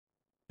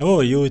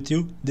Hello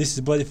YouTube, this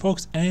is Bloody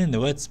Fox and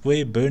let's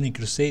play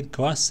Burningcrusade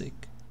Classic.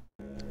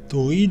 The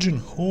Legion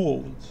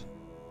Horde.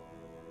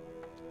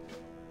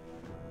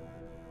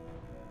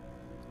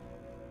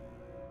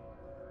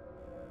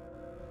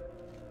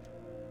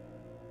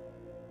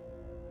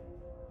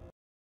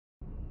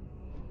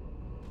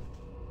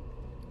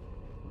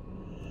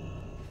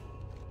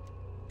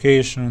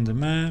 Location on the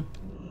map.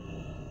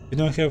 If you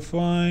don't have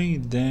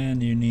flying,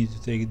 then you need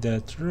to take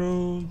that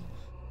road,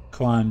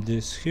 climb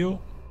this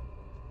hill,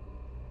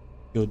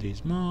 kill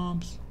these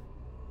mobs,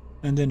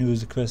 and then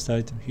use the quest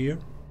item here.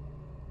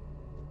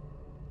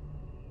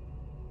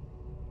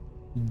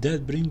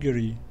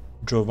 Deathbringer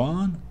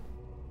Jovan.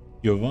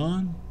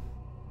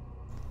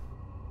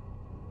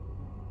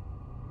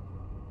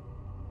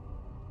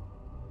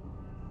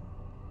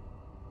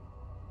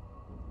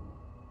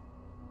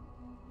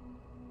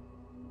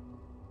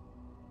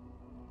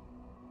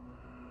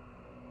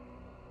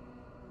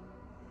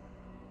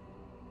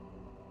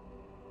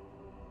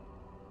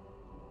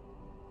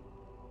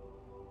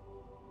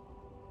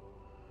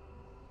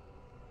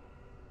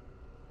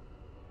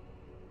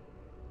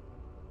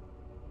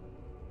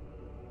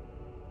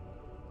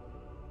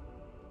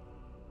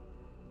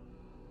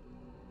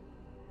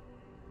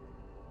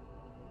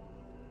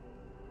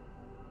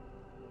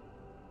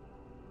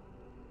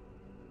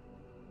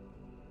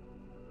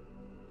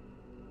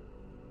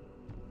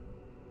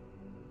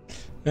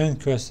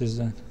 And quest is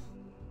done.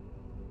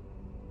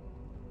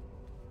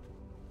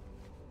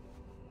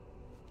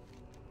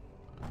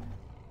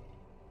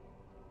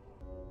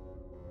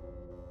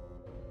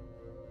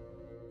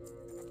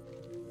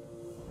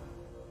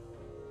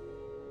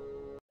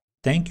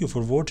 Thank you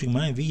for watching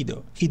my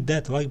video. Hit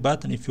that like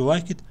button if you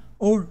like it,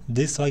 or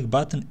dislike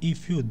button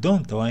if you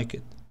don't like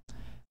it.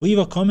 Leave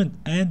a comment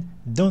and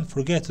don't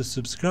forget to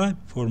subscribe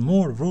for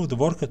more World of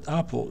Warcraft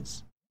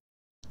uploads.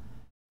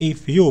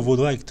 If you would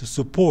like to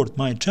support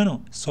my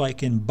channel so I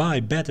can buy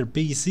better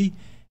PC,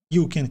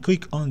 you can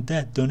click on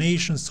that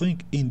donations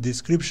link in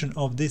description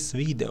of this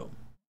video.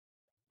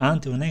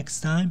 Until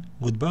next time,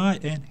 goodbye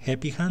and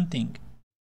happy hunting!